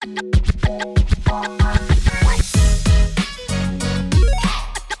Welcome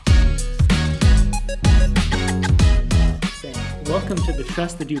to the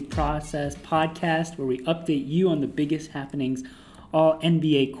Trust the Due Process podcast, where we update you on the biggest happenings, all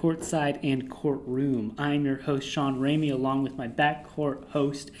NBA courtside and courtroom. I'm your host, Sean Ramey, along with my backcourt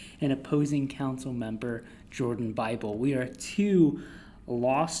host and opposing council member, Jordan Bible. We are two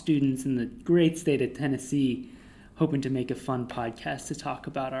law students in the great state of Tennessee, hoping to make a fun podcast to talk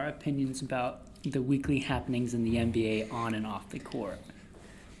about our opinions about the weekly happenings in the NBA on and off the court.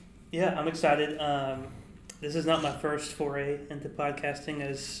 Yeah, I'm excited. This is not my first foray into podcasting,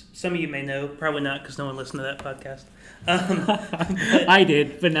 as some of you may know. Probably not, because no one listened to that podcast. I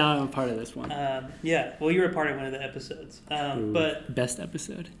did, but now I'm a part of this one. Yeah, well, you were a part of one of the episodes. But best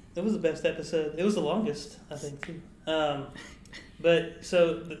episode. It was the best episode. It was the longest, I think, too. But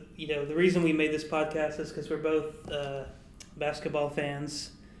so, the reason we made this podcast is because we're both basketball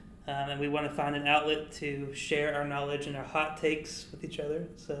fans, and we want to find an outlet to share our knowledge and our hot takes with each other.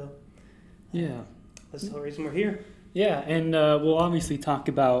 So, yeah. That's the whole reason we're here. Yeah, and we'll obviously talk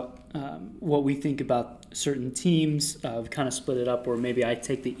about what we think about certain teams. We've kind of split it up where maybe I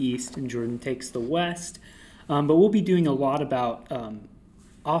take the East and Jordan takes the West. But we'll be doing a lot about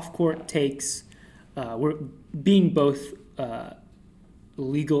off-court takes. We're being both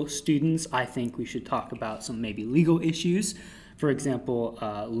legal students. I think we should talk about some maybe legal issues. For example,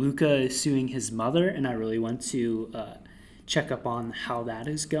 Luka is suing his mother, and I really want to check up on how that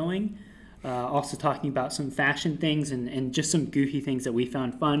is going. Also talking about some fashion things and just some goofy things that we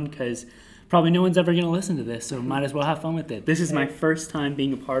found fun, because probably no one's ever going to listen to this, so might as well have fun with it. This is my first time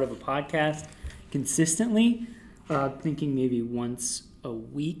being a part of a podcast consistently, thinking maybe once a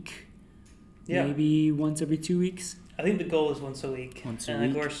week, maybe once every 2 weeks. I think the goal is once a week. And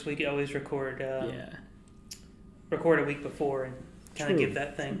of course, we could always record a week before and kind of give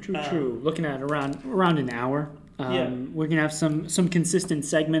that thing. True. Looking at around an hour. We're going to have some consistent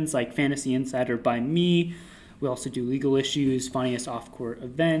segments like Fantasy Insider by me. We also do legal issues, funniest off-court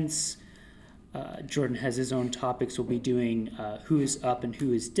events. Jordan has his own topics. We'll be doing who is up and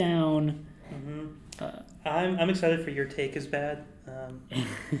who is down. Mm-hmm. I'm excited for your take is bad. I'm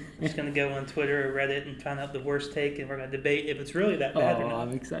just going to go on Twitter or Reddit and find out the worst take, and we're going to debate if it's really that bad or not.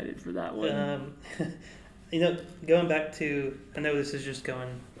 I'm excited for that one. Going back to, I know this is just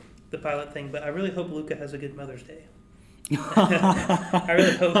going the pilot thing, but I really hope Luka has a good Mother's Day. I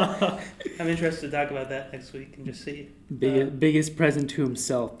really hope. I'm interested to talk about that next week and just see. Biggest present to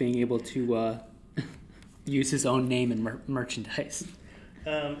himself, being able to use his own name in merchandise.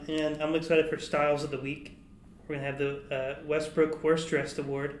 And I'm excited for Styles of the Week. We're going to have the Westbrook Worst Dressed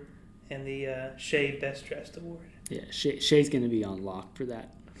Award and the Shea Best Dressed Award. Yeah, Shea's going to be on lock for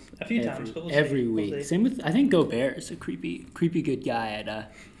that. A few times, but every week. We'll Same with, I think Gobert is a creepy good guy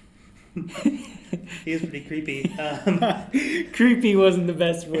at He is pretty creepy. Creepy wasn't the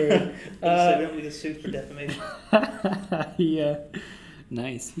best word. So we don't need a suit for defamation.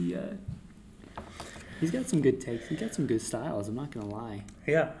 Nice. He's got some good takes. He's got some good styles. I'm not gonna lie.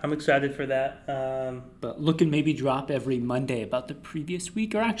 Yeah, I'm excited for that. But look, and maybe drop every Monday about the previous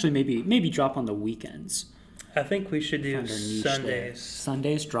week, or actually maybe drop on the weekends. I think we should do Sundays.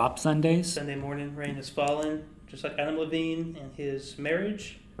 Sundays, drop Sundays. Sunday morning, rain has fallen, just like Adam Levine and his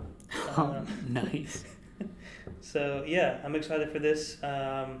marriage. Nice. So, yeah, I'm excited for this.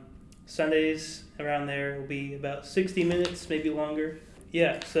 Sundays around there will be about 60 minutes, maybe longer.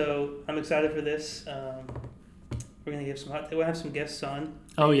 Yeah, so I'm excited for this. We're gonna give we'll have some guests on.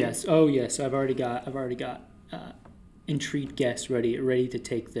 Oh yes. I've already got intrigued guests ready to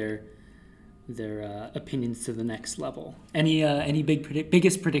take their opinions to the next level. Any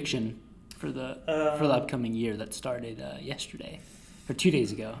biggest prediction for the upcoming year that started yesterday or 2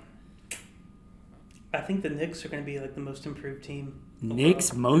 days ago? I think the Knicks are going to be like the most improved team.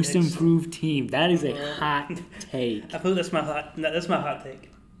 Knicks most improved team. That is a hot take. I feel that's my hot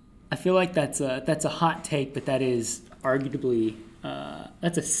take. I feel like that's a hot take, but that is arguably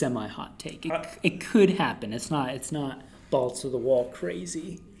that's a semi-hot take. It could happen. It's not balls to the wall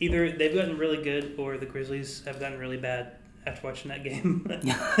crazy. Either they've gotten really good, or the Grizzlies have gotten really bad after watching that game.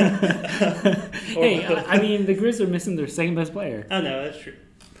 Hey, I mean, the Grizz are missing their second best player. I know, that's true.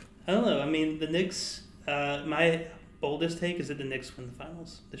 I don't know. I mean, the Knicks, my boldest take is that the Knicks win the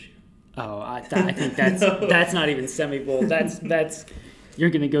finals this year. Oh, I think that's not even semi-bold. That's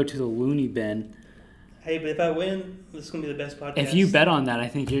you're going to go to the loony bin. Hey, but if I win, this is going to be the best podcast. If you bet on that, I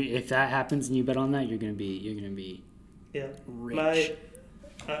think if that happens and you bet on that, you're going to be rich.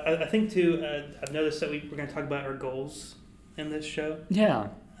 I think too. I've noticed that we're going to talk about our goals in this show. Yeah.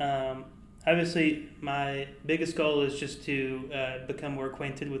 obviously, my biggest goal is just to become more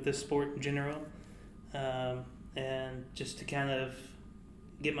acquainted with this sport in general, and just to kind of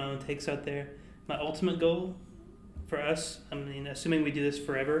get my own takes out there. My ultimate goal for us, I mean, assuming we do this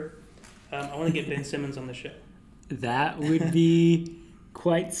forever, I want to get Ben Simmons on the show. That would be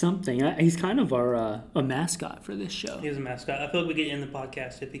quite something. He's kind of our a mascot for this show. He's a mascot. I feel like we get in the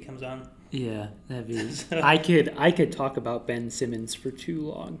podcast if he comes on. Yeah, that'd be. I could talk about Ben Simmons for too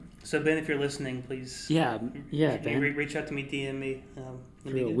long. So Ben, if you're listening, please. Yeah, Ben. Reach out to me, DM me.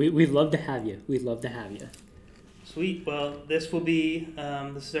 We'd love to have you. We'd love to have you. Sweet. Well, this will be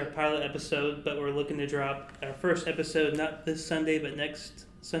this is our pilot episode, but we're looking to drop our first episode not this Sunday, but next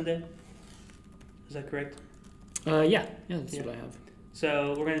Sunday. Is that correct? Yeah, that's what I have. So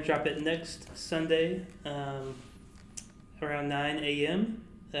we're going to drop it next Sunday, around 9 a.m.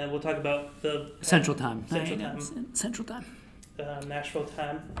 We'll talk about the Central Time. Central Time. Nashville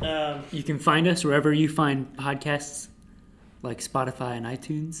time. You can find us wherever you find podcasts, like Spotify and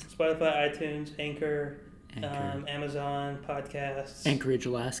iTunes. Spotify, iTunes, Anchor. Amazon podcasts, Anchorage,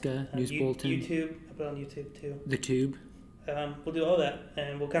 Alaska, News Bulletin, YouTube. I put on YouTube too. The Tube. We'll do all that,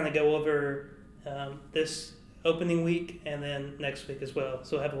 and we'll kind of go over this opening week and then next week as well.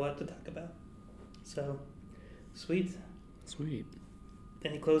 So we'll have a lot to talk about. So, sweet.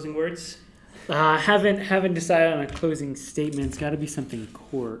 Any closing words? Haven't decided on a closing statement. It's got to be something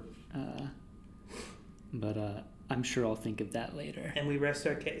court, but I'm sure I'll think of that later. And we rest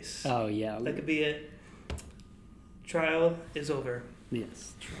our case. Oh yeah, that could be it. Trial is over.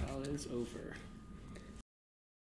 Yes, trial is over.